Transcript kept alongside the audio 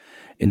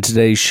In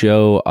today's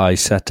show, I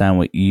sat down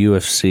with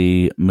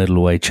UFC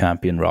middleweight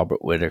champion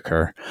Robert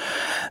Whittaker.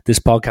 This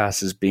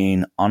podcast has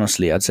been,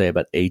 honestly, I'd say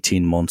about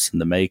 18 months in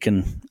the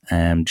making,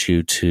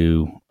 due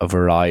to a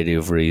variety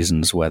of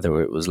reasons,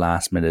 whether it was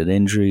last-minute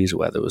injuries,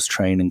 whether it was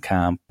training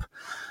camp,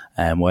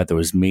 whether it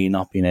was me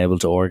not being able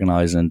to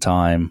organise in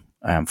time.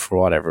 For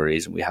whatever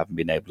reason, we haven't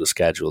been able to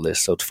schedule this.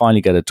 So to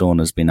finally get it done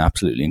has been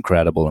absolutely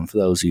incredible. And for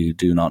those of you who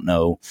do not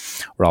know,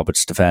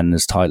 Robert's defending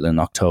his title in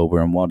October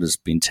and what has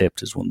been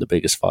tipped as one of the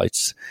biggest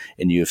fights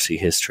in UFC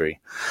history.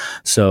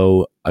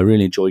 So I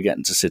really enjoy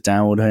getting to sit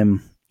down with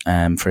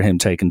him, for him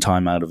taking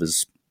time out of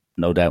his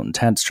no doubt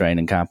intense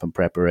training camp and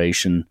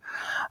preparation.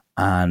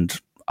 And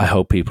I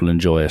hope people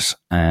enjoy it.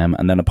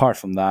 And then apart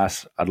from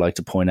that, I'd like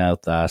to point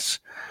out that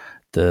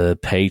the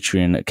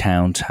Patreon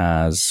account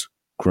has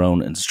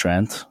grown in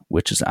strength,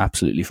 which is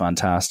absolutely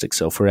fantastic.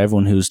 So for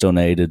everyone who's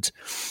donated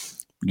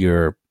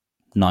your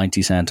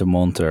 90 cent a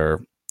month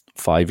or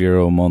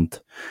 €5 a month,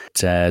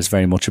 it's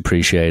very much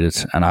appreciated.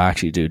 And I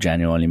actually do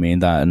genuinely mean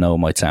that. I know it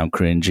might sound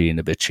cringy and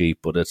a bit cheap,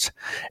 but it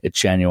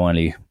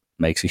genuinely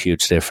makes a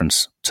huge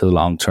difference to the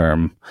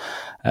long-term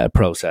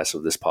process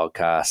of this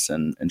podcast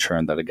and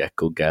ensuring that I get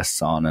good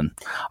guests on. And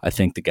I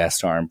think the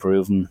guests are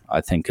improving. I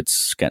think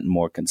it's getting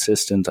more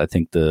consistent. I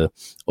think the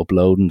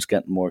uploading's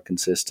getting more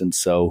consistent.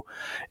 So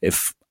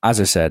if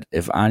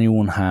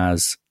anyone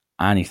has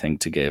anything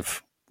to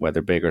give,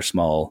 whether big or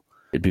small,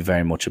 it'd be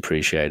very much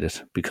appreciated,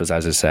 because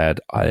as I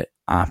said, I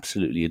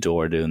absolutely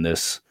adore doing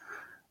this.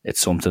 It's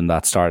something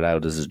that started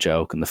out as a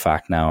joke, and the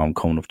fact now I'm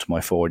coming up to my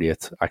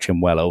 40th, actually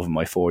I'm well over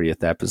my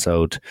 40th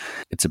episode,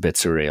 it's a bit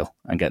surreal.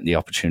 And getting the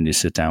opportunity to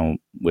sit down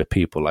with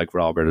people like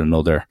Robert and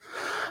other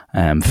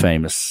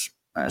famous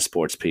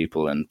sports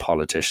people and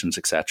politicians,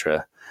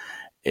 etc.,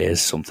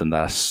 is something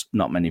that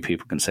not many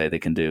people can say they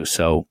can do.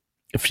 So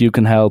if you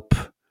can help,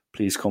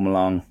 please come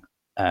along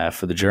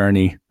for the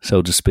journey,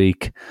 so to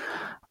speak.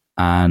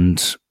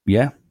 And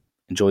yeah,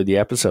 enjoy the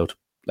episode.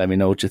 Let me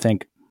know what you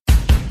think.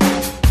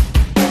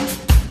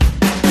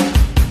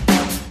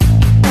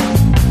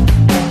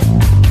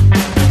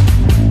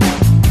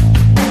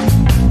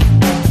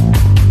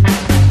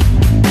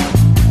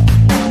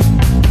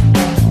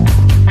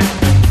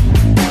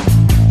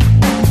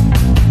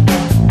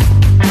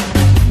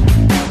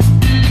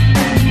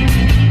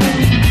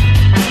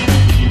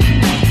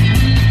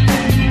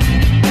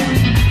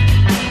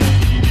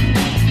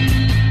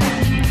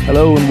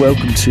 Hello and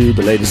welcome to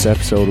the latest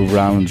episode of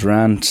Rollins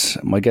Rant.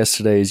 My guest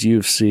today is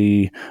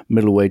UFC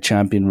middleweight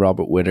champion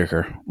Robert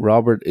Whittaker.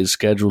 Robert is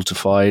scheduled to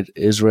fight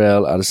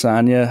Israel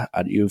Adesanya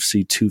at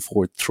UFC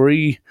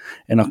 243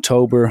 in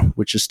October,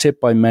 which is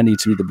tipped by many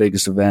to be the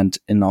biggest event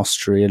in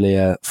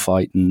Australia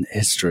fighting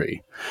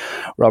history.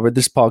 Robert,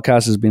 this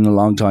podcast has been a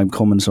long time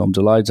coming, so I'm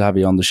delighted to have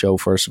you on the show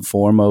first and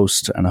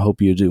foremost, and I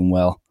hope you're doing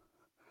well.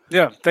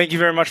 Yeah, thank you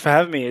very much for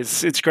having me.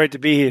 It's great to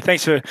be here.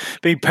 Thanks for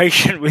being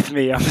patient with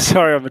me. I'm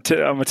sorry,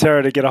 I'm a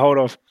terror to get a hold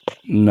of.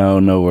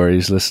 No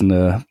worries.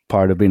 Listen,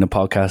 part of being a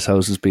podcast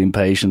host is being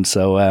patient.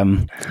 So,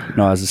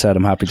 no, as I said,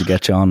 I'm happy to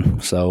get you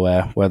on. So,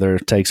 whether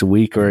it takes a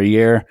week or a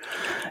year,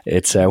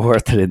 it's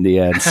worth it in the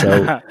end.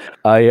 So,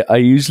 I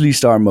usually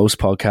start most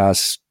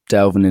podcasts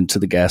delving into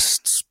the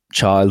guest's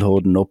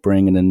childhood and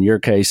upbringing. In your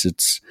case,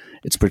 it's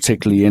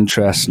particularly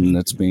interesting.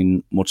 It's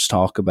been much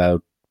talk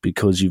about,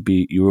 because you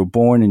were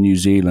born in New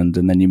Zealand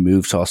and then you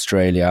moved to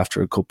Australia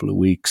after a couple of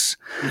weeks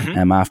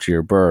after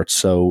your birth.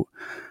 So,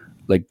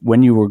 like,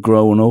 when you were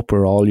growing up,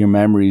 are all your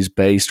memories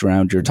based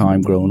around your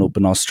time growing up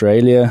in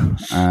Australia?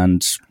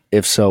 And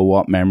if so,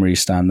 what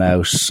memories stand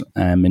out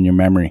in your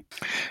memory?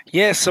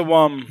 Yeah, so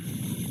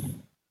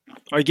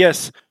I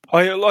guess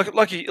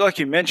like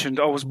you mentioned,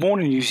 I was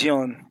born in New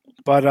Zealand,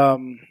 but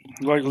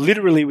like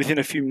literally within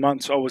a few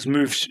months, I was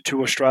moved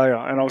to Australia,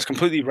 and I was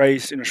completely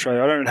raised in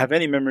Australia. I don't have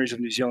any memories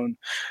of New Zealand,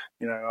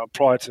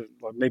 prior to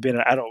like me being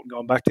an adult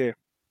going back there.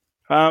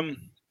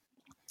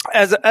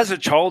 As a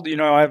child,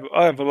 I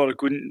have a lot of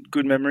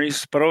good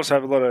memories, but I also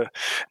have a lot of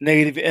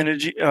negative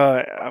energy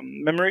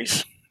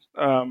memories.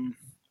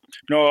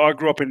 I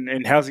grew up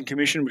in housing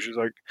commission, which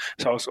was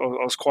so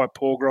I was quite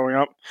poor growing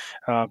up.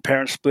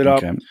 Parents split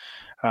up.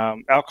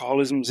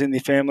 Alcoholism's in the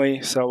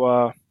family,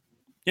 so.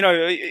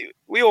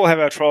 We all have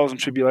our trials and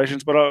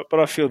tribulations, but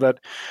I feel that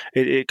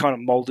it kind of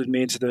molded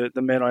me into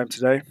the man I am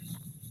today.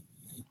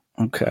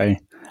 Okay.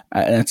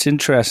 And it's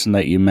interesting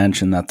that you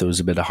mentioned that there was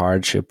a bit of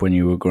hardship when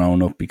you were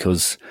growing up,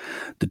 because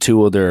the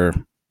two other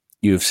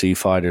UFC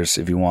fighters,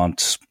 if you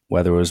want,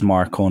 whether it was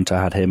Mark Hunt,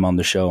 I had him on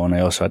the show, and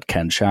I also had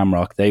Ken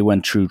Shamrock, they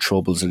went through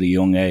troubles at a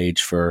young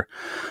age for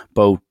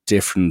both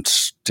different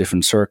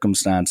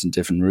circumstances and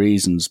different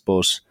reasons.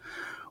 But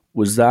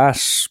was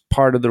that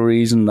part of the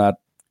reason that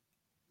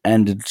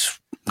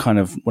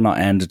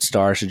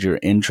started your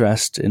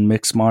interest in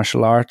mixed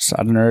martial arts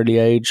at an early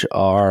age,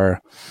 or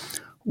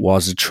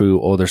was it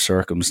through other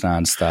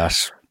circumstance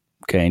that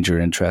gained your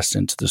interest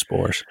into the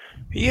sport?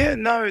 Yeah,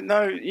 no.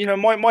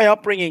 My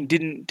upbringing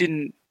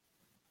didn't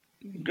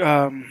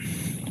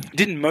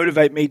didn't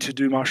motivate me to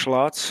do martial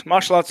arts.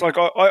 Martial arts, like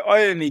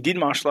I only did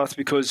martial arts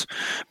because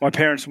my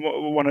parents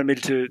wanted me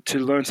to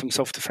learn some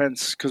self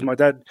defense. Because my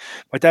dad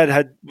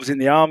was in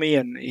the army,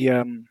 and he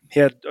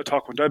had a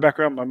taekwondo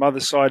background. My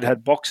mother's side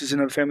had boxers in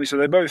her family, so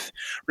they both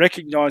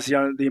recognised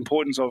the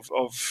importance of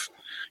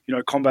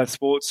combat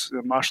sports,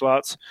 martial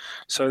arts.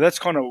 So that's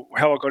kind of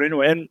how I got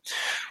into it. And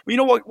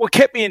what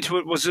kept me into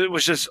it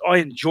was just I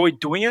enjoyed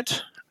doing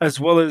it, as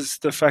well as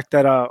the fact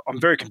that I'm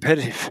very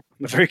competitive.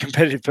 I'm a very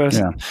competitive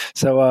person. Yeah.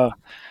 So,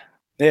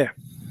 yeah.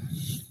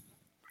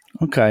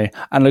 Okay.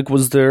 And like,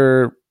 was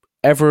there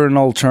ever an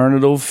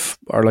alternative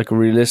or like a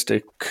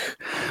realistic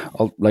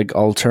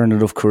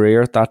alternative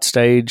career at that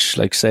stage?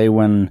 Like, say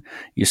when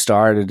you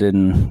started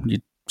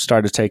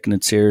taking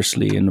it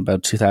seriously in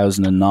about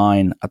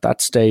 2009, at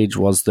that stage,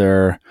 was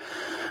there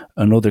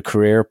another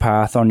career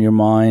path on your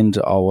mind,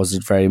 or was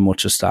it very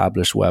much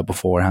established well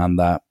beforehand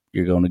that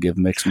you're going to give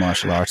mixed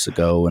martial arts a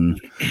go and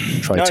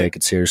try to take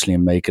it seriously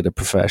and make it a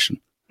profession?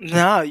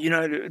 No,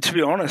 to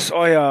be honest,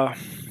 I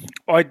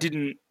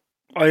didn't.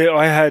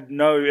 I had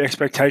no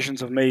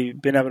expectations of me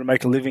being able to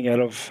make a living out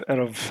of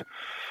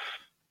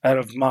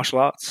martial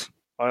arts.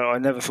 I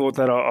never thought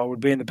that I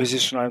would be in the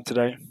position I am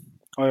today.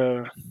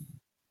 My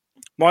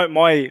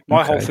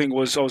whole thing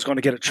was I was going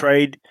to get a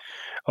trade.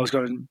 I was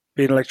going to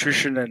be an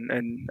electrician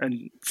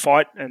and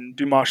fight and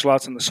do martial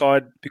arts on the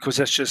side, because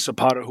that's just a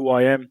part of who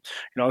I am.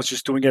 I was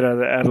just doing it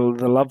out of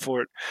the love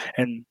for it.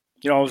 And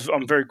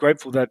I'm very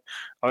grateful that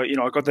I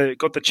got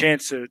the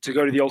chance to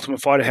go to the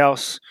Ultimate Fighter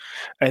house,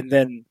 and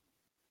then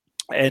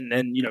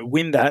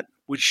win that,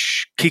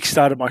 which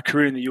kickstarted my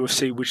career in the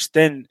UFC, which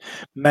then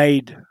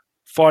made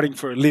fighting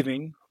for a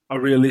living a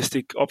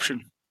realistic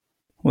option.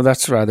 Well,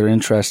 that's rather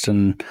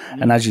interesting.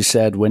 Mm-hmm. And as you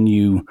said, when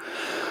you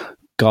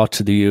got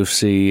to the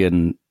UFC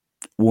and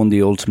won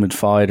the Ultimate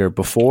Fighter,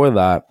 before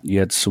that, you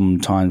had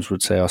sometimes,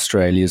 would say,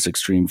 Australia's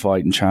Extreme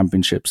Fighting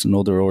Championships and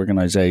other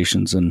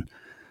organizations, and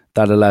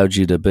that allowed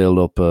you to build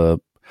up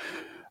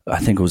I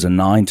think it was a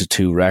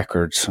 9-2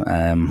 record,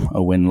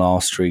 a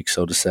win-loss streak,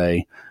 so to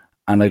say.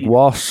 And like,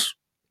 was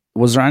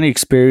there any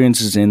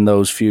experiences in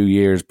those few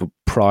years but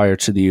prior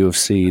to the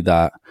UFC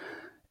that,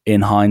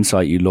 in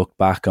hindsight, you look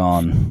back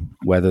on,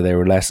 whether they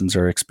were lessons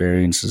or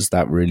experiences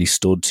that really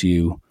stood to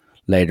you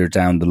later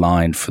down the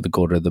line, for the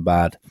good or the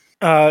bad?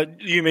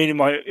 You mean in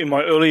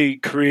my early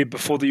career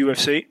before the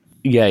UFC?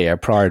 Yeah,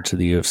 prior to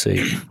the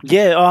UFC.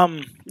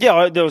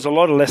 There was a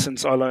lot of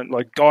lessons I learned,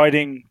 like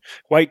guiding,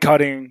 weight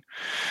cutting,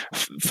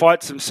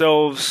 fights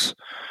themselves,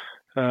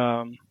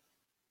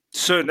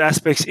 certain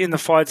aspects in the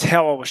fights,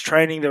 how I was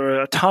training. There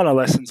were a ton of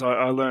lessons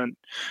I learned,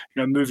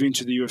 moving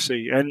into the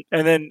UFC. And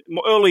then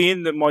early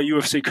in my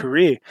UFC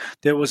career,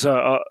 there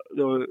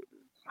were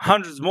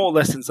hundreds more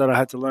lessons that I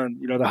had to learn,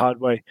 the hard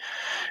way.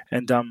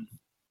 And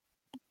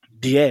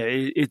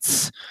they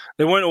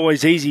weren't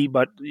always easy,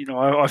 but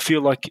I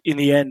feel like in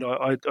the end,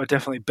 I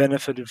definitely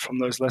benefited from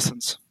those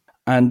lessons.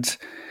 And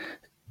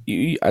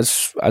you,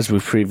 as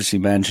we've previously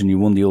mentioned, you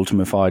won the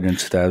Ultimate Fighter in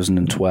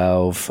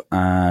 2012,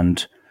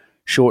 and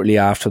shortly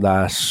after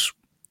that,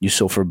 you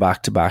suffer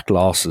back-to-back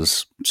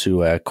losses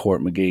to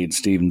Court McGee and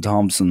Stephen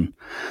Thompson.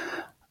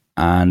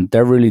 And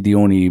they're really the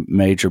only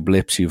major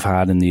blips you've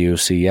had in the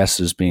UFC. Yes,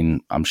 there's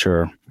been, I'm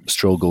sure,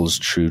 struggles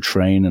through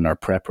training or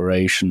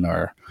preparation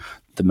or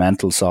the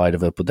mental side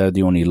of it, but they're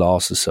the only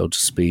losses, so to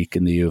speak,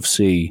 in the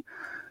UFC.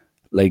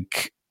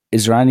 Like,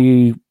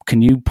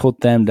 can you put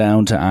them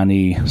down to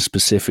any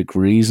specific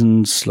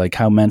reasons? Like,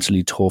 how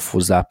mentally tough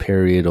was that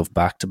period of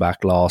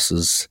back-to-back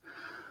losses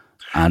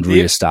and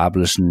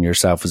reestablishing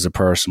yourself as a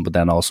person, but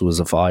then also as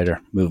a fighter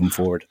moving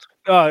forward?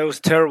 Oh, it was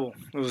terrible.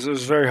 It was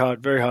very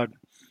hard, very hard.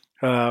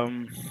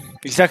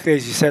 Exactly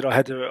as you said, I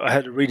had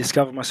to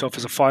rediscover myself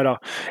as a fighter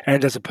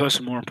and as a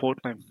person. More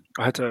importantly,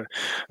 I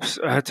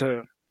had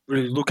to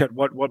really look at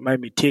what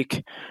made me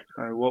tick,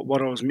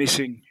 what I was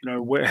missing.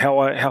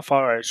 How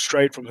far I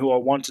strayed from who I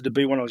wanted to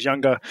be when I was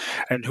younger,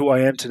 and who I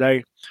am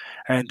today.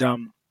 And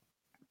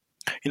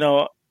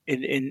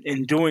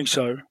in doing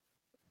so,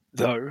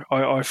 though,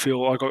 I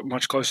feel I got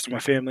much closer to my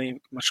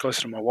family, much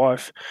closer to my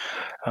wife,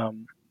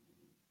 and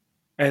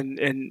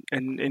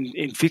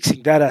in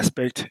fixing that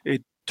aspect,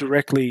 it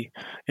directly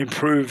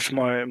improved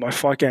my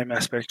fight game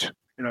aspect.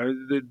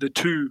 The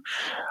two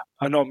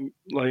are not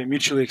like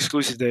mutually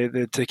exclusive;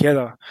 they're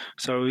together.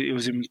 So it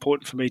was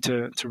important for me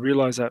to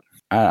realize that.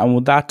 And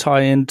would that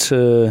tie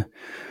into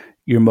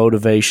your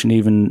motivation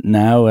even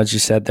now? As you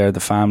said there,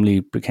 the family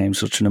became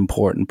such an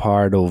important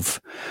part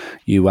of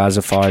you as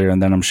a fighter,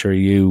 and then I'm sure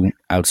you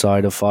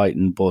outside of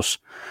fighting. But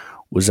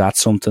was that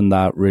something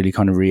that really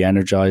kind of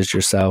re-energized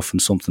yourself,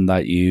 and something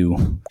that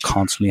you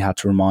constantly had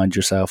to remind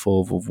yourself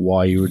of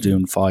why you were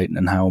doing fighting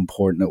and how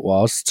important it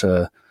was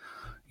to,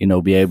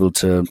 be able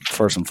to,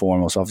 first and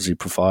foremost, obviously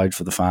provide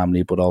for the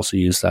family, but also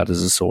use that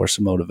as a source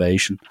of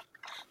motivation?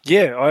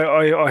 Yeah,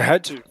 I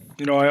had to.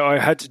 I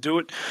had to do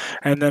it.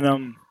 And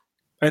then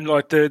And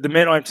like the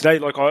man I am today,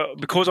 like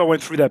because I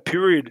went through that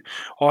period,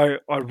 I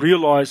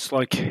realized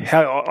like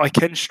how I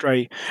can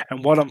stray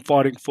and what I'm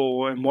fighting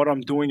for and what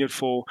I'm doing it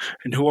for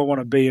and who I want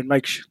to be and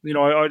I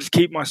just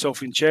keep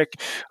myself in check.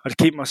 I just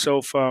keep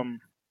myself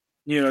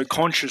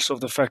conscious of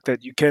the fact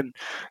that you can,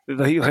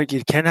 like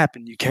it can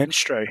happen, you can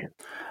stray.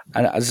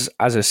 And as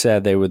I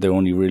said, they were the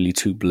only really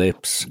two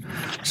blips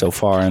so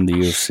far in the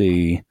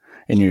UFC.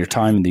 In your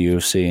time in the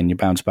UFC, and you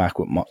bounce back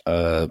with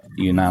a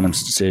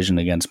unanimous decision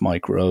against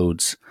Mike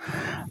Rhodes,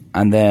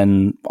 and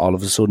then all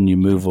of a sudden you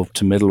move up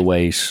to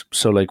middleweight.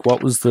 So, like,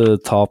 what was the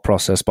thought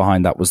process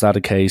behind that? Was that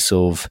a case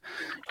of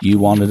you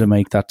wanted to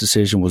make that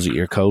decision? Was it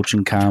your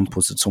coaching camp?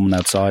 Was it someone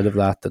outside of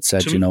that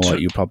said, you know what,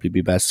 you'd probably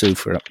be best suited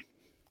for it?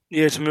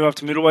 Yeah, to move up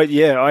to middleweight.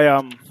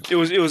 Yeah, it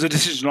was a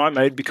decision I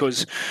made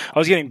because I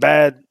was getting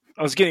bad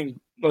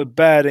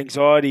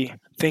anxiety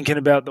thinking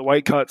about the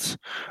weight cuts.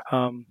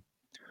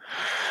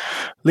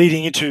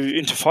 Leading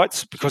into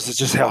fights because it's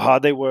just how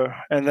hard they were,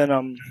 and then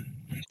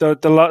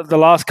the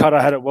last cut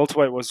I had at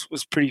welterweight was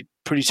pretty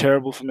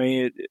terrible for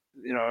me.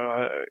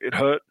 It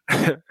hurt.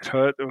 It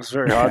hurt. It was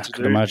very hard to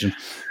do. Imagine.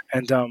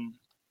 And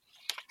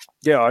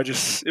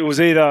it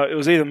was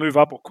either move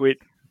up or quit.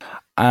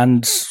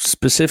 And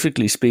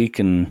specifically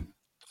speaking,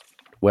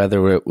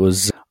 whether it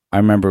was, I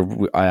remember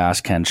I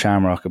asked Ken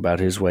Shamrock about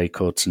his weight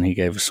cuts, and he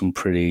gave us some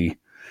pretty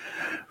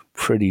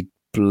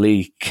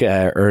bleak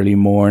early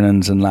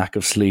mornings and lack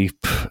of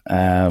sleep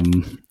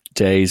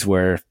days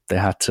where they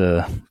had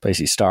to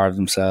basically starve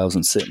themselves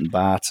and sit in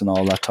baths and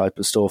all that type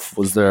of stuff.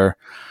 Was there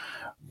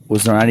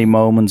any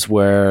moments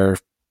where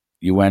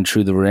you went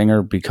through the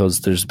ringer? Because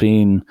there's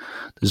been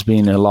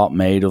a lot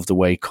made of the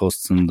weight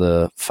cuts and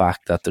the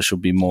fact that there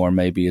should be more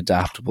maybe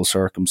adaptable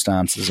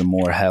circumstances, a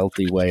more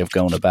healthy way of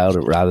going about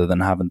it rather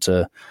than having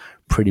to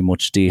pretty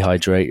much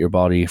dehydrate your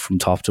body from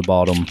top to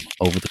bottom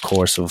over the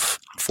course of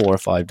 4 or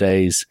 5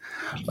 days.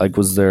 Like,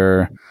 was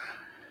there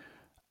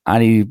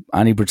any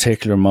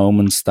particular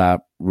moments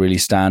that really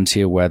stand to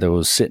you, whether it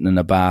was sitting in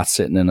a bath,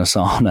 sitting in a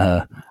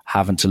sauna,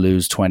 having to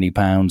lose 20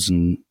 pounds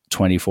in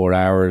 24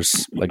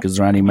 hours? Like, is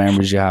there any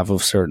memories you have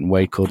of certain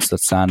weight cuts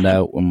that stand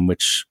out in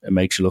which it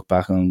makes you look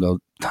back and go,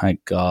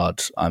 thank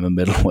God I'm a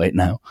middleweight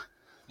now?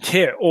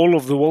 Yeah, all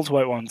of the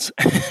welterweight ones.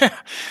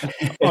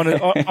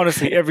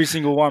 Honestly, every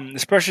single one,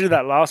 especially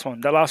that last one.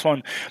 That last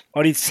one,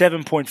 I did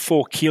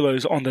 7.4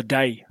 kilos on the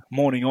day,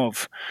 morning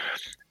of.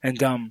 And,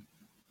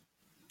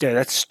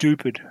 that's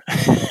stupid.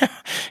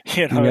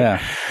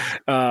 Yeah.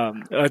 I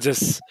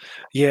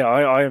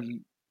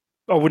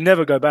would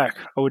never go back.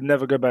 I would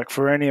never go back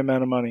for any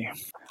amount of money.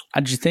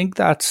 And do you think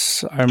I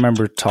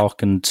remember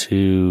talking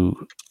to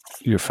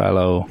your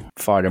fellow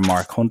fighter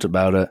Mark Hunt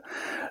about it.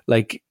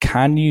 Like,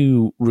 can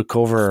you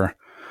recover?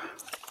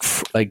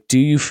 Like, do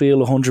you feel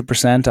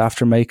 100%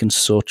 after making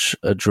such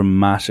a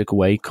dramatic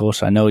weight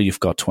cut? I know you've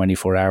got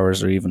 24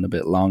 hours or even a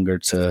bit longer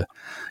to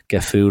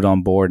get food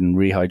on board and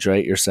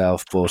rehydrate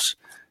yourself, but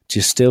do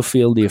you still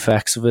feel the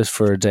effects of it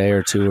for a day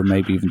or two or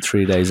maybe even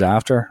 3 days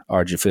after?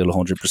 Or do you feel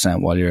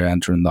 100% while you're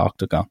entering the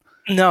octagon?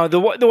 No, the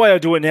way I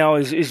do it now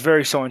is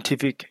very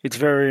scientific. It's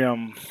very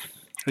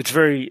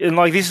and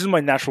like, this is my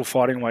natural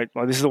fighting weight.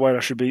 Like, this is the weight I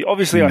should be.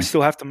 Obviously, I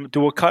still have to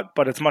do a cut,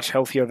 but it's much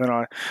healthier than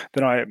I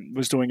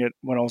was doing it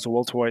when I was a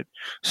welterweight.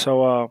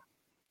 So,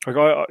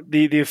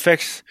 the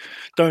effects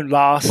don't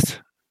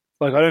last.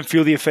 Like, I don't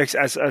feel the effects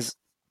as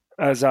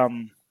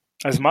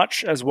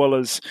much, as well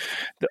as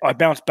I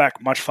bounce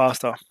back much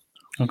faster.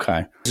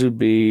 Okay, it would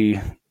be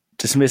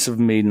dismissive of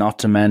me not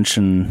to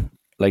mention,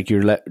 like,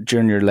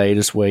 during your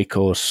latest weight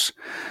cut,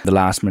 the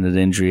last minute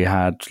injury you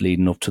had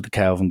leading up to the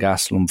Kelvin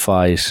Gastelum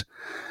fight.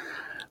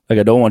 Like,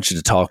 I don't want you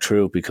to talk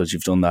through it because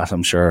you've done that,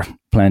 I'm sure,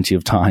 plenty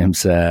of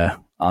times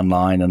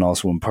online and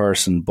also in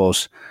person.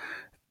 But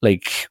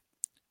like,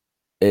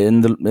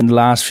 in the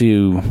last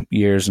few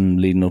years and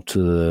leading up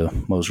to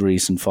the most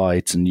recent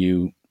fights, and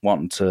you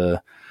wanting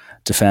to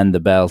defend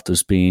the belt,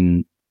 there's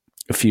been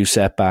a few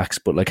setbacks.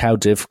 But like, how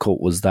difficult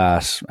was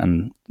that?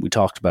 And we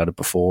talked about it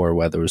before,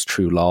 whether it was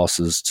true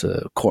losses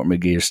to Court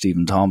McGee or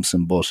Stephen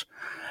Thompson, but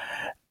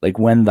like,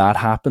 when that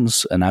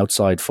happens, an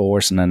outside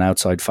force and an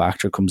outside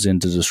factor comes in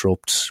to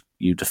disrupt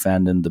you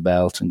defending the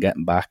belt and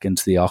getting back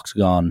into the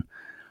octagon,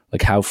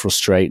 like, how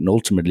frustrating.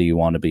 Ultimately, you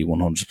want to be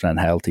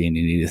 100% healthy and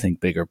you need to think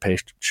bigger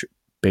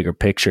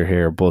picture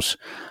here, but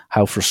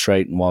how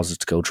frustrating was it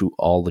to go through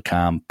all the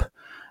camp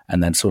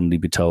and then suddenly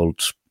be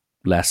told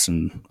less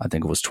than, I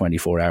think it was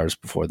 24 hours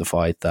before the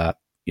fight, that,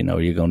 you know,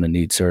 you're going to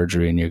need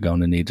surgery and you're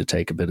going to need to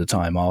take a bit of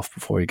time off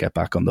before you get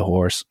back on the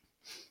horse?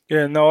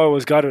 Yeah, no, I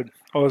was gutted.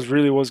 I was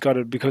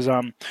gutted because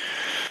not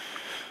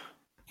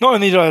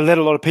only did I let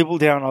a lot of people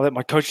down, I let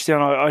my coaches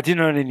down. I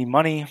didn't earn any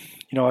money.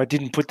 You know, I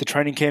didn't put the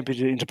training camp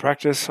into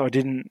practice. I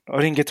didn't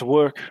get to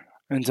work,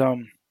 and I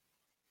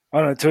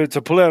don't know,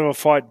 to pull out of a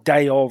fight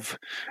day of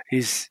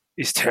is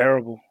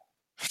terrible.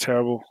 It's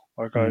terrible.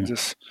 Like,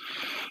 it's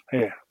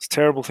a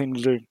terrible thing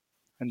to do.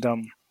 And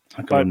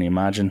I can only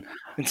imagine.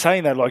 In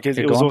saying that, like,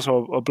 it was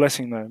also a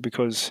blessing though,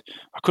 because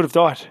I could have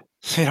died.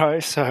 You know,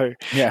 so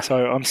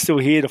I'm still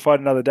here to fight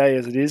another day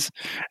as it is,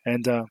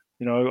 and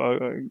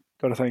I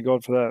got to thank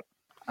God for that.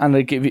 And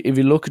like, if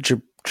you look at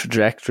your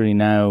trajectory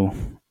now,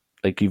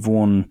 like you've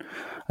won,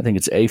 I think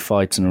it's 8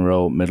 fights in a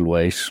row at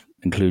middleweight,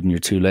 including your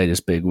 2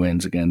 latest big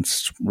wins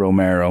against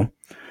Romero.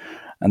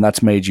 And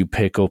that's made you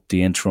pick up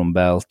the interim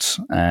belt,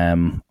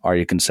 or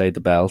you can say the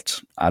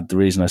belt. The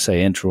reason I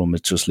say interim,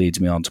 it just leads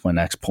me on to my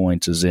next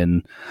point, is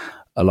in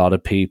a lot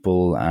of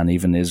people and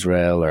even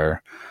Israel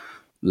are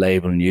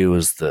labeling you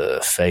as the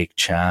fake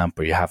champ,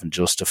 or you haven't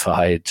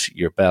justified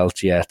your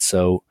belt yet.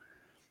 So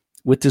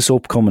with this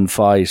upcoming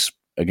fight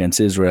against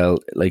Israel,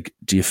 like,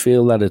 do you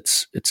feel that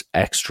it's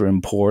extra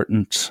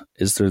important?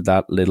 Is there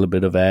that little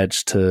bit of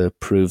edge to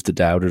prove the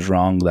doubters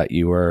wrong, that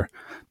you are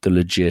the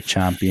legit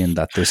champion,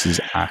 that this is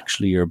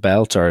actually your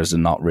belt, or is it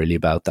not really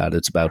about that?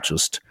 It's about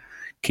just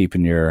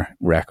keeping your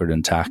record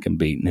intact and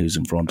beating who's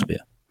in front of you.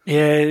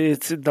 Yeah,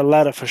 it's the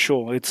latter for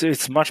sure.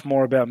 It's much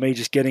more about me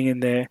just getting in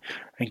there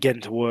and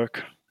getting to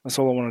work. That's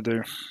all I want to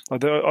do.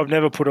 I've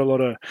never put a lot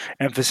of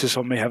emphasis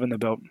on me having the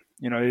belt.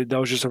 That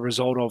was just a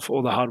result of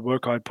all the hard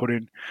work I put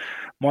in.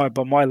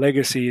 But my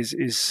legacy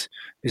is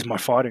my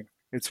fighting.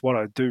 It's what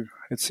I do.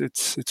 It's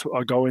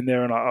I go in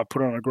there and I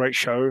put on a great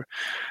show,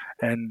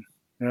 and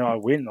I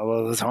win a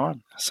lot of the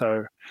time.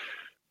 So,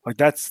 like,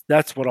 that's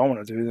what I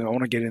want to do. I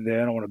want to get in there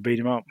and I want to beat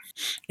him up.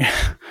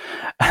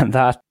 And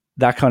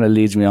that kind of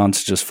leads me on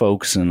to just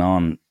focusing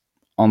on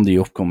the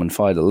upcoming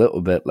fight a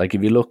little bit. Like,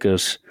 if you look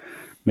at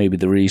maybe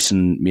the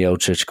recent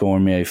Miocic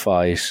Cormier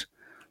fight,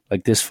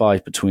 like this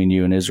fight between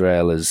you and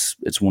Israel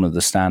it's one of the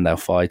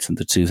standout fights in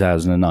the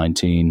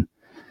 2019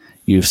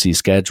 UFC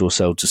schedule,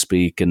 so to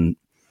speak. And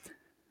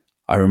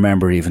I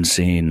remember even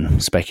seeing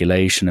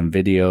speculation and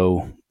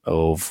video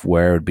of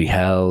where it'd be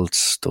held,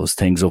 those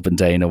things up in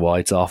Dana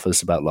White's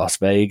office about Las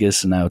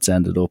Vegas, and now it's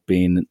ended up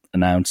being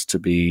announced to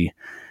be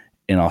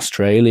in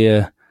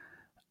Australia.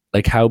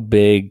 Like, how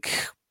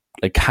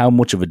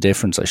much of a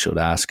difference, I should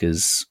ask,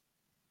 is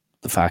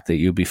the fact that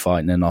you'll be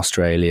fighting in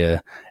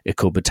Australia? It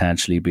could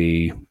potentially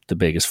be the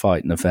biggest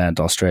fighting event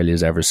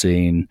Australia's ever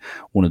seen,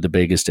 one of the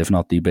biggest, if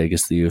not the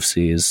biggest, the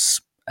UFC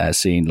has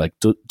seen. Like,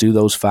 do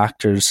those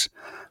factors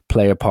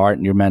play a part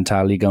in your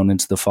mentality going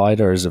into the fight,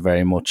 or is it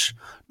very much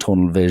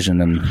tunnel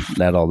vision and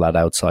let all that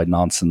outside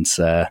nonsense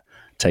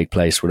take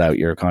place without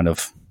your kind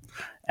of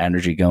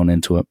energy going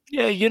into it?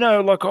 Yeah,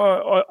 like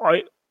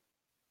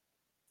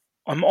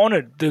I'm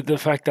honoured the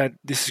fact that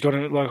this is going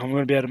to, like, I'm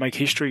going to be able to make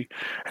history,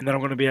 and then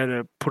I'm going to be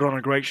able to put on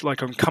a great,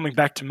 like, I'm coming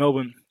back to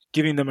Melbourne,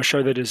 giving them a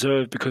show they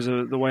deserve because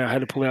of the way I had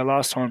to pull out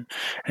last time,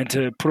 and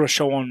to put a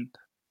show on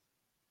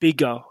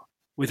bigger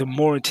with a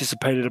more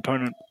anticipated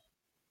opponent.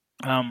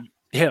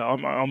 Yeah,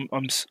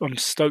 I'm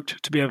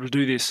stoked to be able to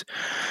do this,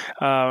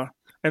 and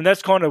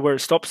that's kind of where it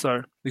stops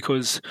though,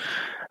 because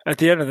at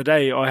the end of the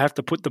day, I have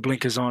to put the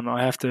blinkers on.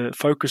 I have to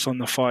focus on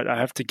the fight. I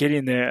have to get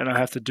in there and I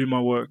have to do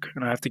my work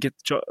and I have to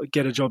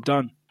get a job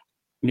done.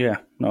 Yeah,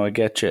 no, I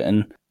get you.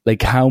 And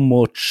like, how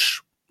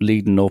much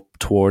leading up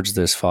towards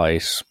this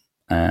fight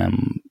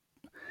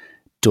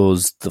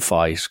does the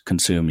fight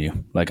consume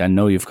you? Like, I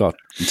know you've got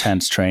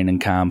intense training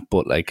camp,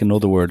 but like, in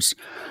other words,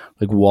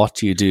 like, what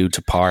do you do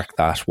to park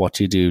that? What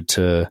do you do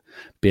to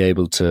be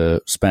able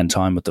to spend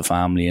time with the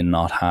family and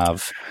not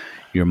have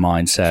your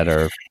mindset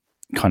or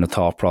kind of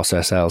thought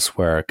process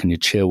elsewhere? Can you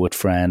chill with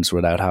friends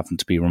without having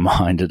to be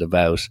reminded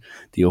about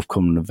the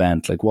upcoming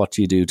event? Like, what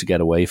do you do to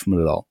get away from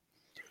it all?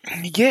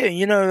 Yeah,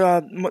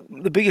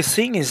 the biggest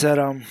thing is that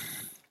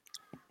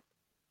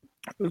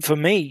for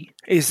me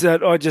is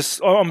that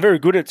I'm very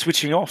good at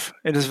switching off.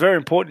 It is very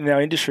important in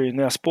our industry, in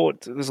our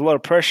sport. There's a lot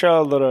of pressure,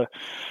 a lot of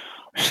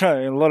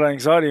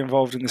anxiety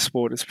involved in the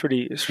sport. It's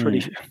pretty,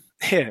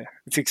 yeah,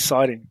 it's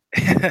exciting.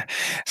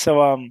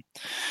 So,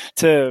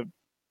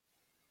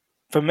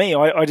 for me,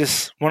 I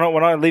just, when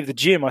I leave the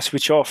gym, I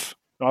switch off.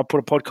 I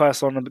put a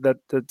podcast on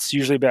that's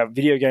usually about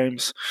video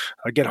games.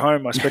 I get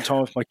home, I spend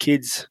time with my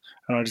kids,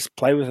 and I just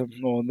play with them.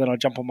 Or then I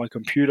jump on my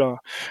computer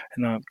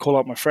and I call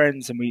up my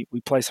friends, and we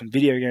play some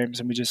video games,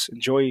 and we just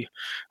enjoy.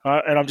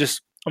 And I'm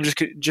just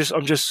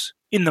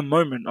in the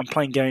moment. I'm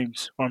playing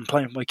games, or I'm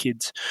playing with my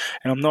kids,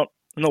 and I'm not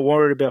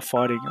worried about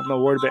fighting. I'm not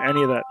worried about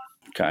any of that.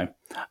 Okay.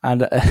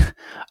 And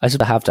I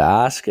sort of have to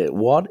ask it,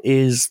 what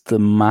is the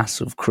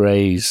massive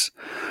craze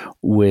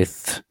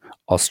with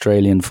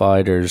Australian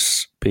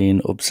fighters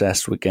being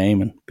obsessed with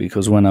gaming?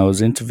 Because when I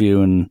was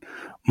interviewing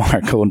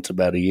Mark Hunt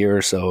about a year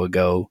or so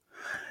ago,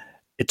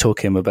 it took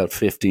him about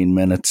 15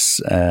 minutes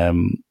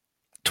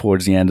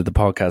towards the end of the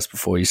podcast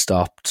before he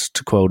stopped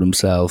to quote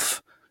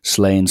himself,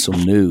 slaying some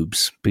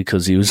noobs,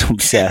 because he was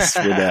obsessed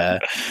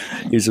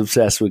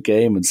with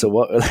gaming. So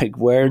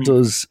where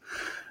does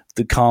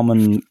the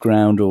common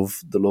ground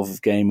of the love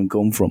of gaming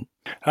come from?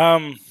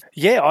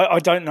 Yeah, I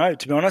don't know,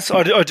 to be honest.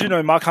 I do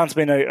know Mark Hunt's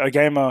been a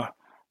gamer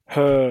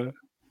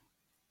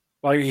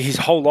like his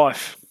whole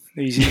life.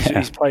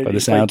 He's played. By the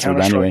sounds of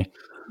it, anyway.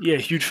 Yeah,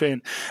 huge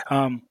fan.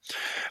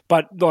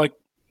 But like,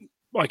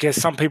 I guess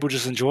some people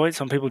just enjoy it,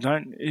 some people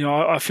don't.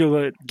 I feel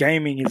that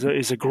gaming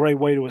is a great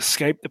way to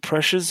escape the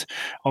pressures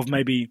of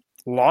maybe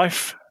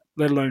life,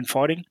 let alone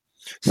fighting.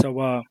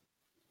 So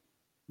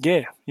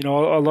yeah, a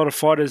lot of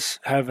fighters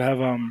have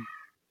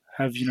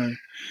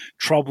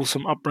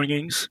troublesome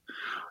upbringings,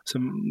 so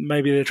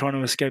maybe they're trying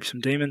to escape some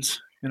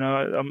demons.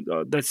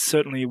 That's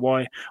certainly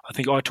why I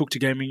think I took to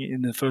gaming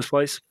in the first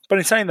place. But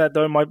in saying that,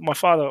 though, my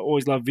father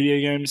always loved video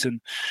games,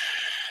 and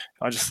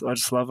I just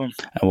love them.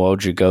 And what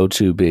would your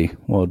go-to be?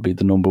 What would be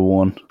the number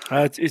one?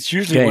 It's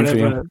usually game for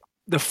whatever you?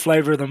 the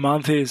flavor of the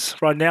month is.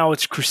 Right now,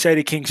 it's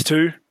Crusader Kings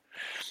 2.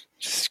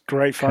 Just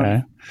great fun.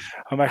 Okay.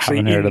 I'm actually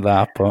Haven't heard of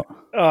that, but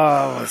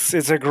Oh,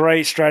 it's a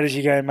great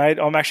strategy game, mate.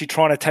 I'm actually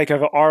trying to take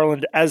over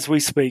Ireland as we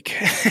speak.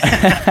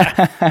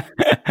 well,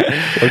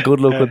 good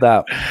luck with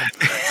that.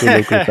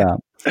 Good luck with that.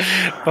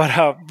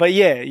 But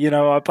yeah,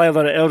 I play a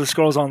lot of Elder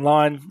Scrolls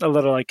Online, a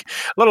lot of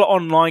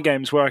online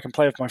games where I can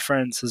play with my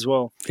friends as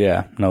well.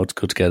 Yeah, no, it's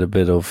good to get a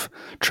bit of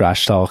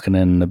trash talking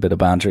and a bit of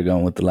banter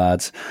going with the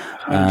lads.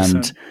 100%.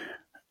 And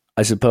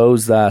I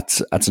suppose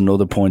that's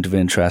another point of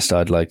interest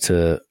I'd like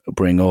to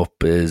bring up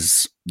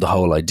is the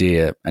whole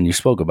idea, and you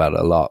spoke about it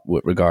a lot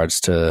with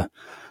regards to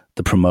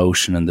the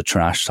promotion and the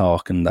trash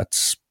talking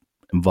that's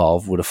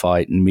involved with a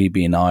fight. And me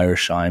being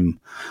Irish, I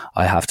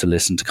have to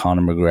listen to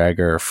Conor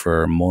McGregor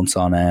for months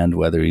on end,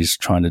 whether he's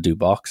trying to do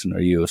boxing or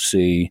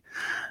UFC,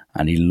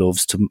 and he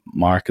loves to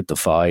market the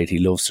fight. He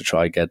loves to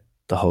try get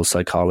the whole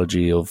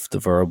psychology of the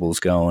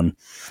verbals going,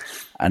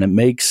 and it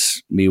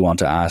makes me want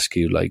to ask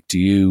you, like,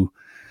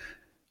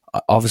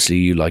 obviously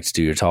you like to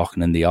do your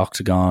talking in the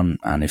octagon,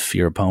 and if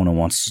your opponent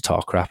wants to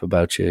talk crap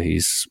about you,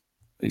 he's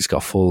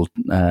got full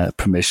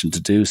permission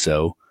to do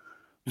so.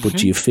 But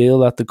do you feel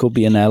that there could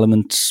be an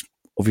element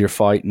of your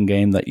fighting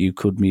game that you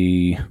could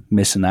be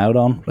missing out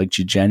on? Like,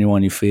 do you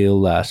genuinely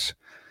feel that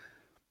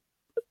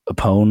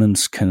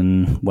opponents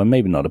can, well,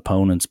 maybe not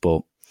opponents,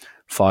 but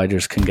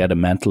fighters can get a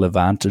mental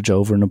advantage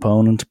over an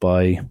opponent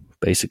by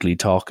basically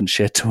talking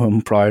shit to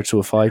him prior to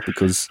a fight?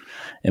 Because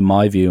in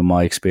my view, in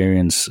my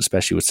experience,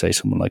 especially with, say,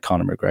 someone like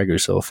Conor McGregor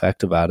is so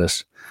effective at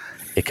it,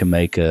 it can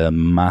make a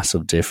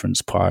massive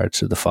difference prior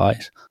to the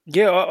fight.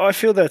 Yeah, I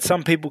feel that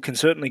some people can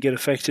certainly get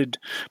affected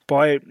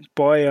by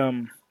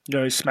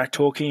smack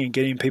talking and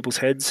getting in people's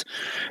heads.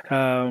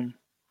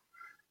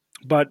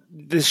 But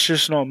this is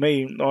just not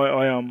me.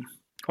 I'm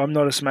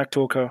not a smack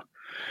talker.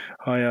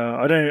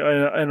 I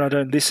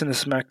don't listen to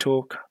smack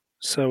talk.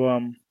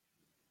 So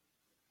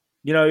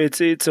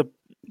it's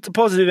a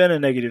positive and a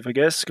negative, I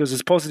guess, because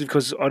it's positive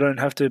because I don't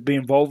have to be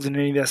involved in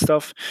any of that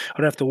stuff. I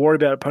don't have to worry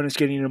about opponents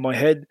getting into my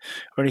head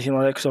or anything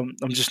like that because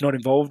I'm just not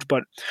involved.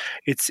 But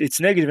it's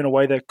negative in a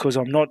way that because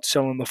I'm not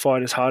selling the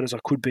fight as hard as I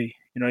could be,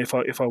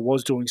 if I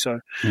was doing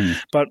so.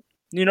 But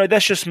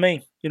that's just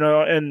me,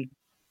 and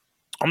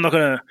I'm not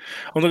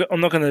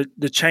gonna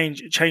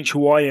change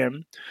who I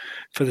am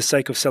for the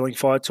sake of selling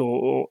fights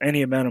or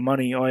any amount of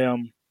money.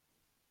 I'm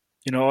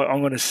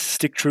going to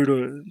stick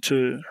true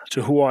to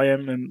who I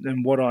am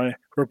and what I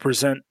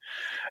represent,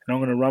 and I'm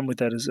going to run with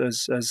that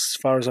as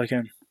far as I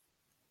can.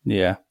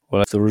 Yeah.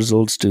 Well, the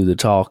results do the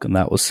talk, and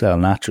that will sell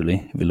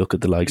naturally. If you look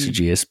at the likes of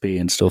GSP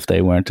and stuff,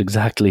 they weren't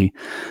exactly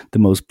the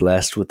most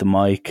blessed with the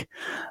mic.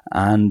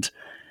 And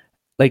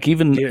like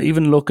even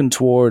looking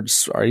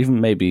towards, or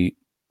even maybe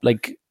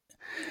like,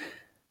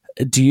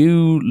 do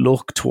you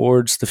look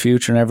towards the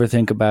future and ever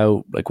think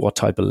about like what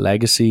type of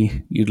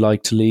legacy you'd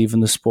like to leave in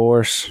the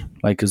sport?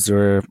 Like,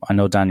 I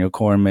know Daniel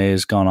Cormier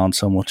has gone on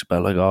so much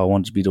about like, I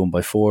want to be done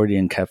by 40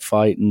 and kept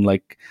fighting.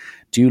 Like,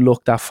 do you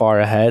look that far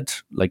ahead?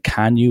 Like,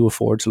 can you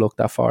afford to look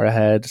that far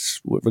ahead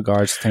with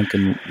regards to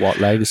thinking what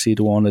legacy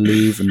do you want to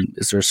leave? And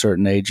is there a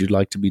certain age you'd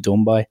like to be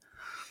done by?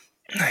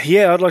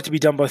 Yeah, I'd like to be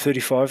done by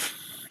 35.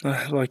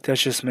 Like,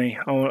 that's just me.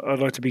 I'd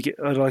like to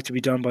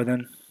be done by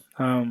then.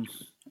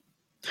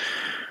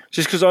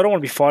 Just because I don't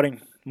want to be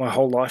fighting my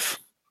whole life,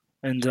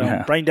 and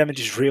brain damage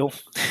is real.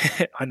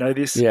 I know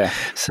this. Yeah.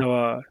 So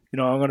I'm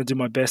going to do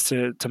my best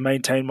to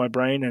maintain my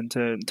brain and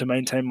to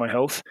maintain my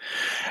health.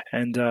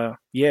 And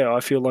I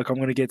feel like I'm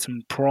going to get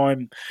some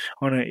prime.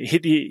 I'm going to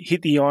hit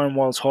the iron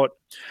while it's hot.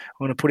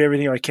 I'm going to put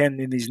everything I can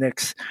in these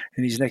next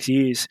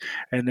years,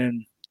 and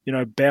then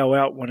bow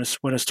out when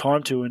it's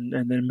time to, and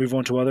then move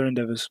on to other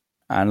endeavors.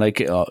 And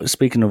like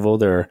speaking of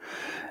other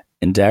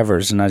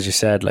endeavors, and as you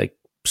said, like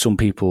some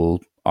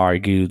people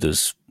argue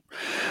there's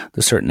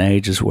certain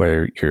ages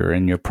where you're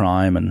in your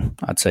prime, and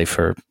I'd say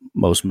for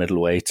most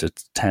middleweights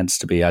it tends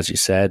to be, as you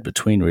said,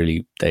 between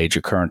really the age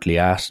you're currently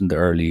at and the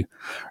early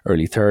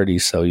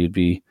 30s, so you'd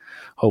be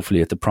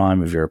hopefully at the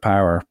prime of your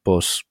power.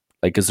 But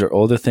like, is there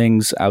other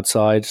things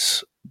outside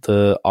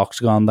the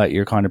octagon that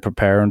you're kind of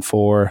preparing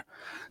for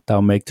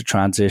that'll make the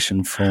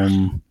transition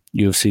from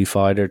UFC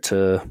fighter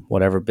to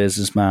whatever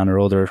businessman or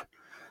other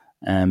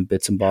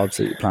bits and bobs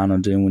that you plan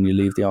on doing when you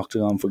leave the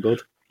octagon for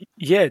good?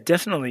 Yeah,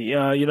 definitely.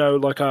 I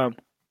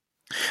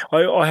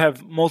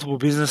have multiple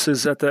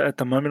businesses at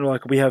the moment.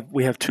 Like we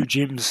have two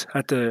gyms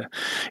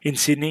in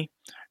Sydney,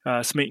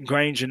 Smeaton and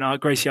Grange and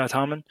Gracie Art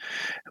Harmon,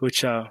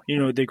 which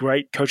they're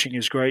great. Coaching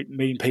is great.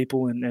 Meeting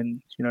people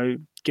and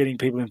getting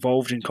people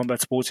involved in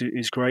combat sports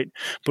is great.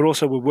 But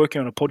also we're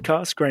working on a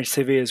podcast, Grange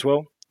TV as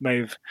well. May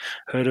have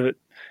heard of it.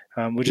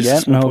 We're just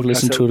a small I've podcast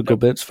listened to it a good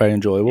bit. It's very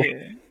enjoyable.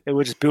 Yeah,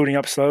 we're just building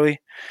up slowly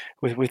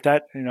with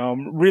that.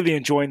 I'm really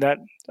enjoying that.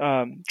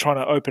 Trying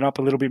to open up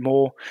a little bit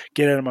more,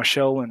 get out of my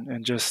shell,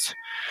 and just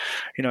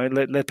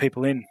let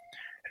people in.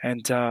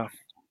 And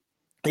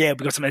we've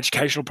got some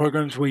educational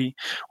programs we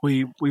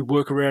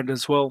work around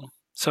as well.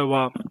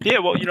 So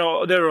there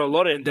are a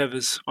lot of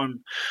endeavors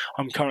I'm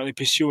currently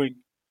pursuing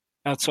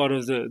outside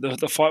of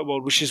the fight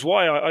world, which is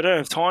why I don't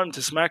have time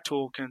to smack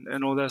talk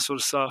and all that sort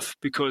of stuff,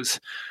 because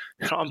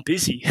I'm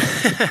busy.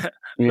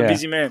 I'm a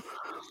busy man.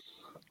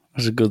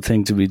 It's a good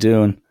thing to be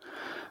doing.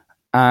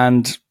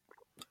 And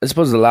I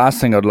suppose the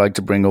last thing I'd like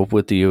to bring up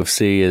with the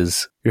UFC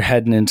is you're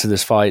heading into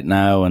this fight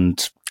now,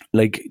 and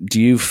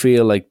do you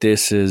feel like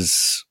this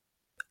is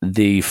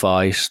the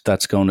fight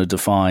that's going to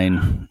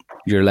define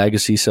your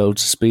legacy, so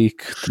to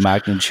speak? The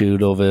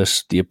magnitude of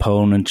it, the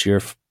opponent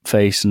you're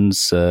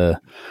facing's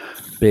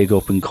big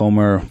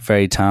up-and-comer,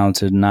 very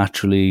talented,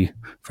 naturally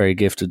very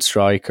gifted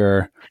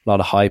striker, a lot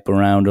of hype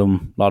around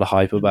him, a lot of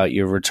hype about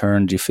your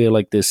return. Do you feel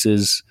like this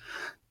is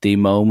the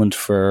moment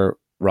for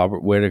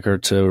Robert Whittaker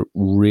to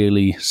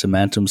really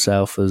cement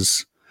himself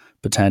as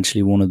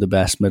potentially one of the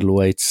best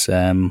middleweights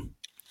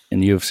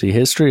in UFC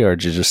history, or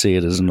did you just see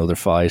it as another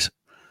fight?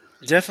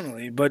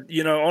 Definitely, but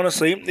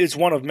honestly, it's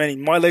one of many.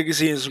 My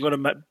legacy is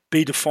going to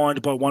be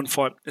defined by one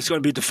fight. It's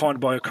going to be defined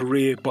by a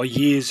career, by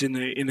years in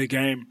the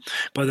game,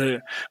 by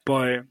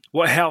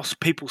what how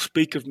people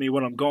speak of me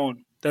when I'm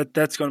gone.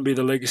 That's going to be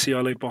the legacy I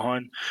leave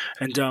behind,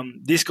 and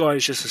this guy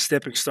is just a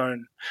stepping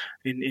stone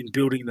in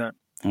building that.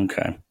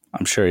 Okay,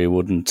 I'm sure you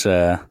wouldn't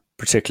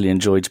particularly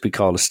enjoy to be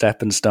called a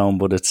stepping stone,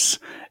 but it's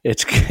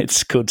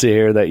good to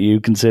hear that you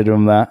consider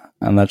him that,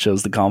 and that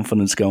shows the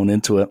confidence going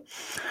into it.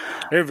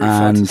 Every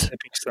fight's a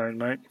stepping stone,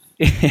 mate.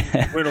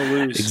 Win or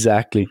lose.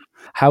 Exactly.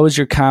 How has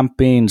your camp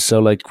been?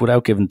 So,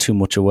 without giving too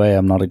much away,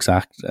 I'm not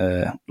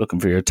looking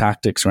for your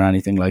tactics or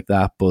anything like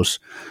that, but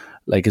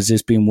has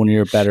this been one of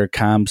your better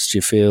camps? Do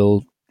you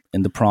feel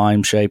in the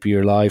prime shape of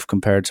your life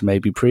compared to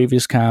maybe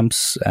previous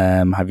camps?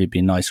 Have you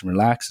been nice and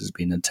relaxed? Has it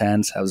been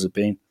intense? How's it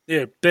been?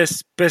 Yeah,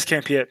 best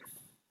camp yet.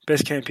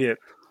 Best camp yet.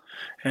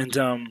 And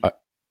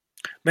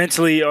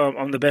mentally,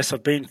 I'm the best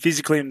I've been.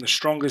 Physically, I'm the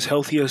strongest,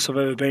 healthiest I've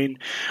ever been.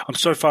 I'm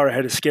so far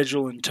ahead of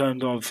schedule in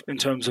terms of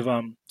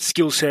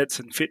skill sets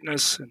and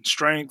fitness and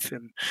strength,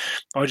 and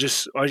I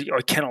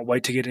cannot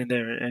wait to get in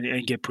there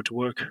and get put to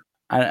work.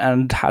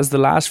 And has the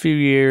last few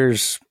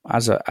years,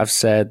 as I've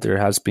said, there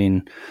has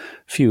been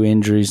a few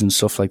injuries and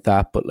stuff like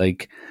that, but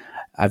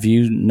have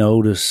you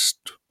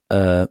noticed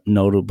a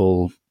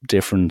notable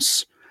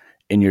difference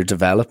in your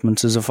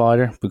development as a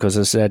fighter? Because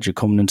as I said, you're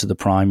coming into the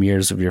prime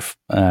years of your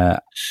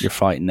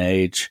fighting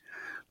age.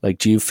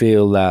 Do you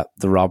feel that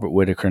the Robert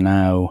Whittaker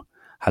now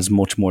has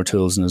much more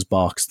tools in his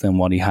box than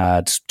what he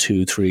had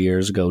 2-3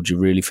 years ago? Do you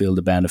really feel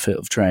the benefit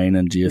of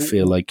training? Do you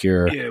feel like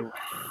you're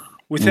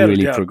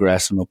really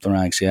progressing up the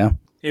ranks? Yeah,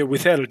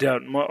 without a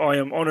doubt. I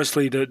am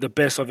honestly the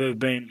best I've ever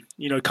been.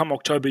 Come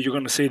October, you're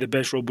going to see the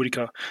best Rob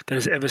Whittaker that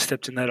has ever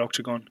stepped in that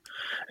octagon,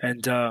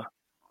 and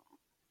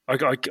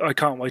I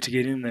can't wait to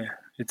get in there.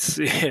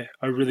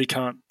 I really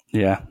can't.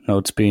 Yeah, no,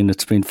 it's been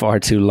far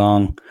too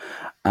long.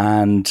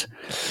 And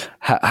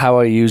how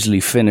I usually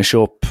finish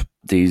up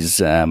these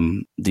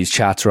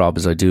chats, Rob,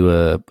 is I do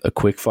a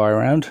quick fire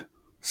round.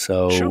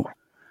 So sure.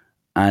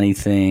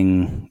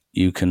 Anything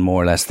you can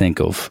more or less think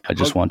of, I'll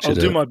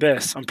do my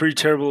best. I'm pretty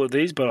terrible at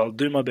these, but I'll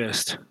do my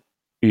best.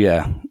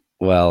 Yeah.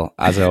 Well,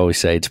 as I always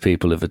say to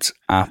people, if it's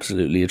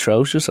absolutely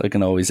atrocious, I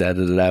can always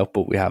edit it out,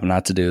 but we haven't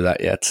had to do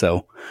that yet,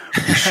 so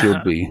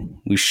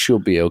we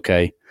should be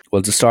okay.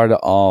 Well, to start it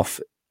off,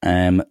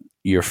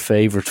 your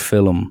favourite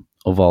film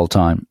of all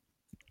time?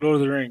 Lord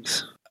of the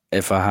Rings.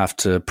 If I have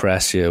to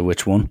press you,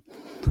 which one?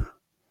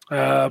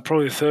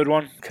 Probably the third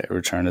one. Okay,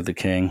 Return of the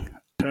King.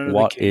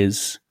 What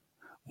is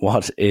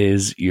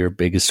your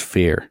biggest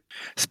fear?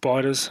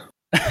 Spiders.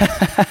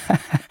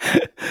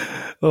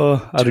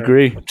 Oh, I'd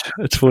agree.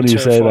 It's funny you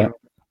say that.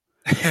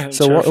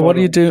 So what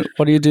do you do?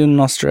 What are you doing in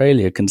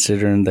Australia,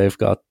 considering they've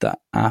got the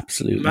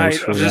absolute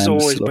most horrendous? Mate, I've just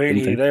always been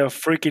here. They are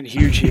freaking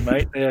huge here,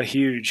 mate. They are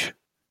huge.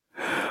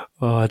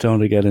 Oh, I don't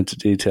want to get into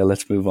detail.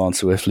 Let's move on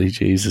swiftly.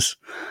 Jesus,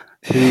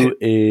 who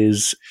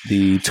is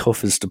the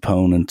toughest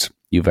opponent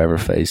you've ever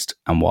faced,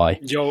 and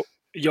why? Yoel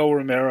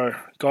Romero.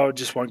 God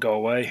just won't go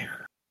away.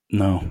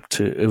 No,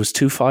 it was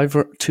two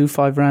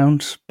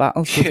 5-round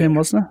battles with him,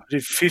 wasn't it? I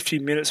did 50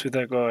 minutes with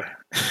that guy.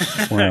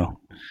 Wow.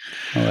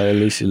 Well, at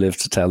least you lived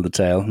to tell the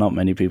tale. Not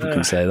many people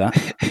can say that.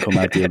 Come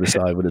out the other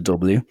side with a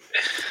W.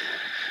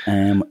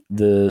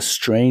 The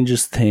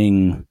strangest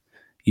thing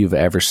you've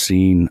ever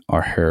seen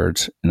or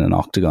heard in an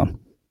octagon?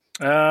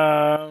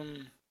 That's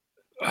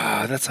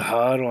a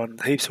hard one.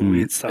 Heaps of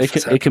weird stuff.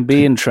 It can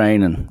be in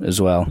training as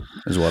well,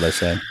 is what I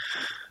say.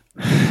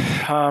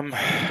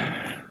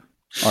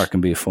 Or it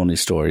can be a funny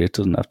story. It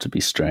doesn't have to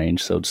be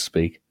strange, so to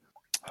speak.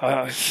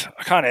 I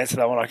can't answer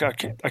that one. I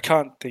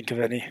can't think of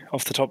any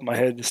off the top of my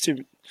head. It's too,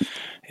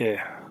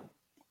 yeah.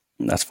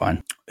 That's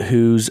fine.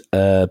 Who's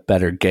a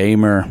better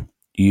gamer,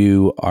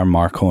 you or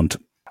Mark Hunt?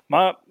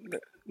 Mark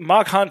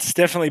Hunt's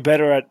definitely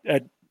better at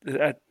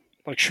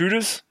like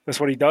shooters. That's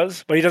what he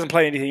does, but he doesn't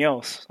play anything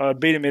else. I'd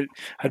beat him in,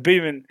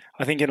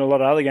 I think, in a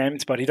lot of other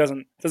games, but he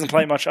doesn't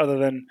play much other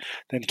than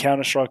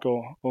Counter Strike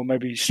or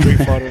maybe Street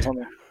Fighter or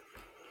something.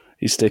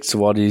 He sticks to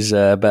what he's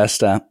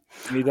best at.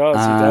 He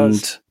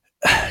does.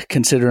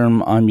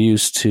 Considering I'm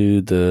used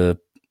to the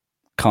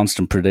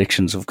constant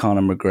predictions of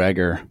Conor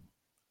McGregor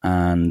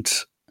and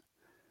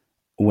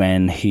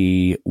when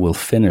he will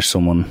finish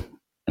someone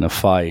in a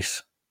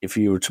fight, if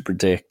you were to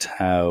predict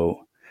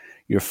how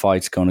your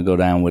fight's going to go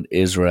down with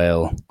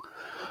Israel,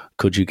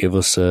 could you give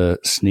us a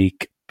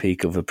sneak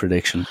peek of a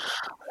prediction?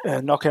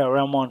 Knockout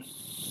round 1.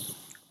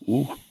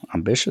 Ooh,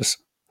 ambitious.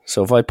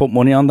 So if I put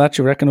money on that,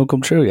 you reckon it'll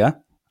come true, yeah?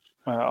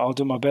 I'll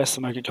do my best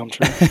to make it come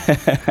true.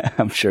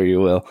 I'm sure you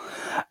will.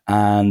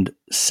 And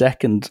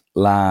second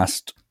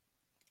last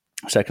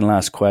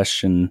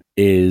question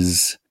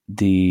is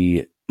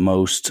the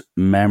most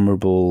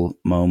memorable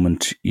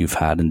moment you've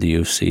had in the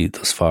UFC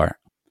thus far.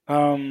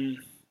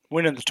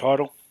 Winning the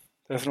title,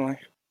 definitely.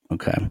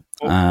 Okay.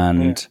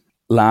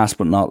 Last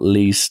but not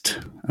least,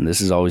 and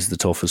this is always the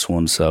toughest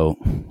one, so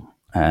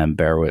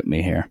bear with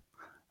me here.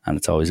 And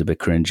it's always a bit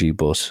cringy,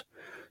 but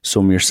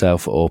sum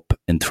yourself up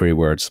in 3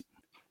 words.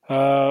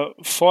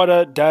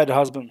 Fighter, dad,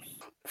 husband.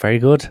 Very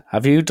good.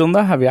 Have you done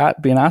that? Have you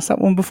been asked that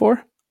one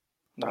before?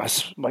 No,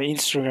 it's my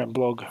Instagram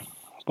blog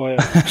bio.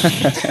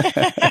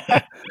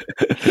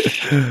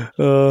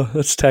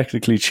 That's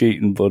technically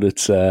cheating, but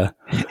it's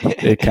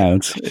it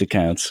counts. It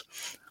counts.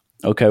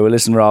 Okay, well,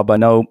 listen, Rob. I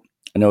know.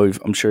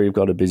 I'm sure you've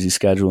got a busy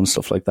schedule and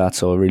stuff like that.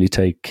 So I really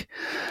take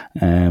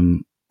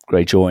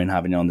great joy in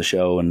having you on the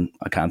show, and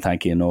I can't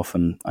thank you enough.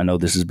 And I know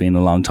this has been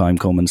a long time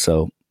coming,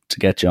 so to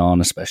get you on,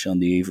 especially on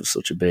the eve of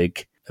such a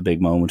big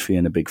moment for you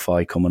and a big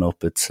fight coming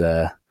up, it's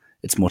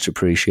much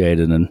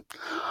appreciated. And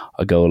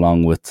I go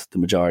along with the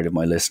majority of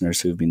my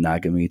listeners who've been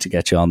nagging me to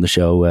get you on the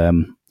show.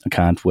 I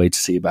can't wait to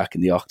see you back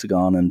in the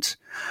octagon, and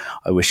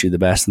I wish you the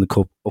best in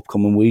the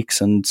upcoming weeks.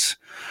 And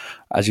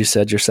as you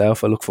said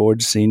yourself, I look forward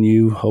to seeing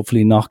you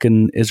hopefully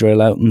knocking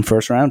Israel out in the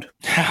first round.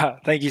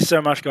 Thank you so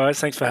much, guys.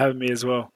 Thanks for having me as well.